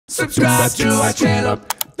subscribe to our channel.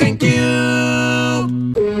 Thank you.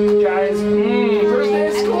 Guys, first day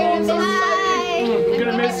of school. I'm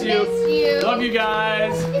gonna miss you. Love you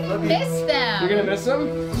guys. Love you. Miss them. You're gonna miss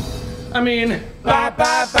them? I mean, Bye,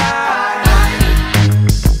 bye, bye.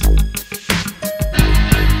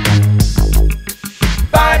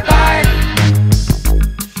 Bye, bye.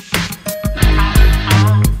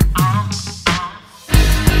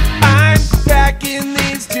 I'm packing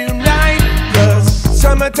these tonight, 'cause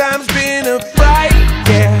summertime's been a fright.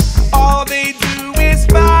 Yeah, all they do is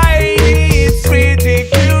fight. It's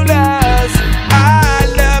ridiculous. I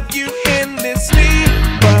love you endlessly,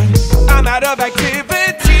 but I'm out of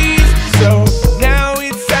activities. So now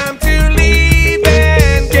it's time to leave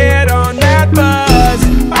and get on that bus.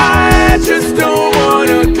 I just don't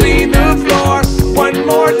wanna clean the floor one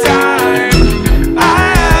more time.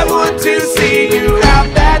 I want to see you out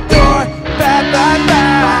that door. Bye, bye,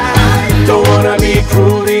 bye. Don't wanna be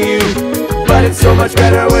cruel to you, but it's so much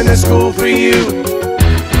better when there's school for you.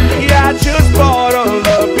 Yeah, I just bought all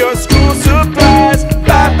of your school supplies.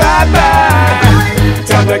 Bye, bye, bye.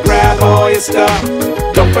 Time to grab all your stuff.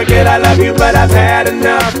 Don't forget I love you, but I've had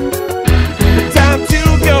enough. Time to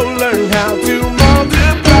go learn how to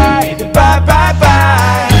multiply. Bye, bye,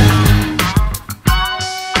 bye.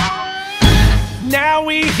 Now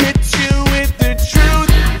we hit you with the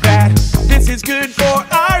truth that this is good for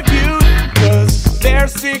our youth, 'cause they're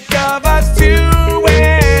sick of us too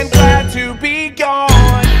and glad to be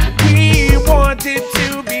gone. We wanted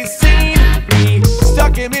to be seen. We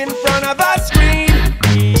stuck him in front of a screen.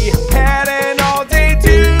 We had an all-day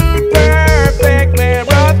dude perfect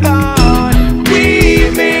marathon. We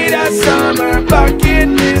made a summer bucket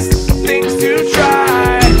list of things to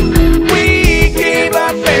try. We gave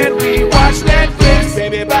up and we watched Netflix.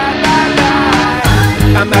 Baby, bye, bye,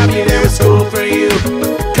 bye. I'm happy there was school for you,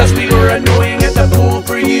 'cause we were annoying at the pool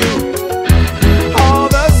for you. All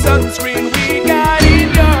the sunscreen we got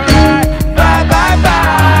in your eye. Bye, bye,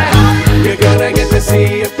 bye. You're gonna get to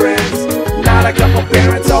see your friends, not a couple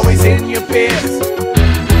parents always in your biz.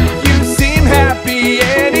 You seem happy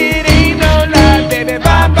and it ain't no lie. Baby,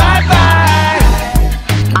 bye, bye, bye.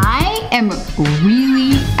 I am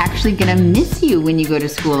really actually gonna miss you when you go to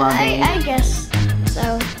school all day. I guess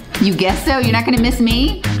so. You guess so? You're not gonna miss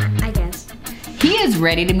me? I guess. He is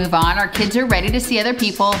ready to move on. Our kids are ready to see other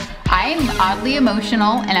people. I'm oddly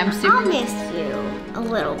emotional and I'm super... I'll miss you a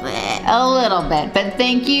little bit. A little bit, but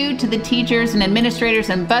thank you to the teachers and administrators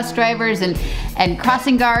and bus drivers and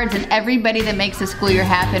crossing guards and everybody that makes the school year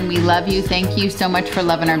happen. We love you. Thank you so much for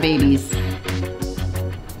loving our babies.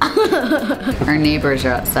 Our neighbors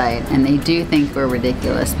are outside and they do think we're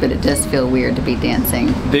ridiculous, but it does feel weird to be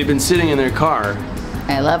dancing. they've been sitting in their car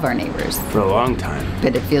I love our neighbors, for a long time.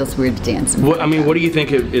 but it feels weird to dance. in front I of mean, them. what do you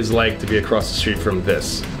think it is like to be across the street from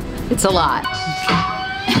this? It's a lot.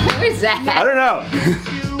 What is that? I don't know.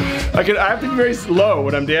 I have to be very slow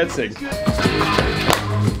when I'm dancing.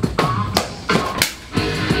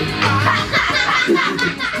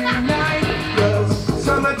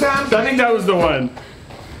 I think that was the one.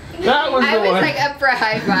 That was the I was one. like up for a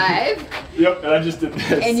high five, Yep, and I just did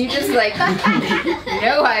this. and you just like,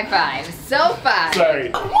 no high five, so fun. Sorry.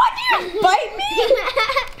 What? Did you bite me?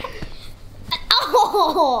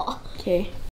 Oh. Okay.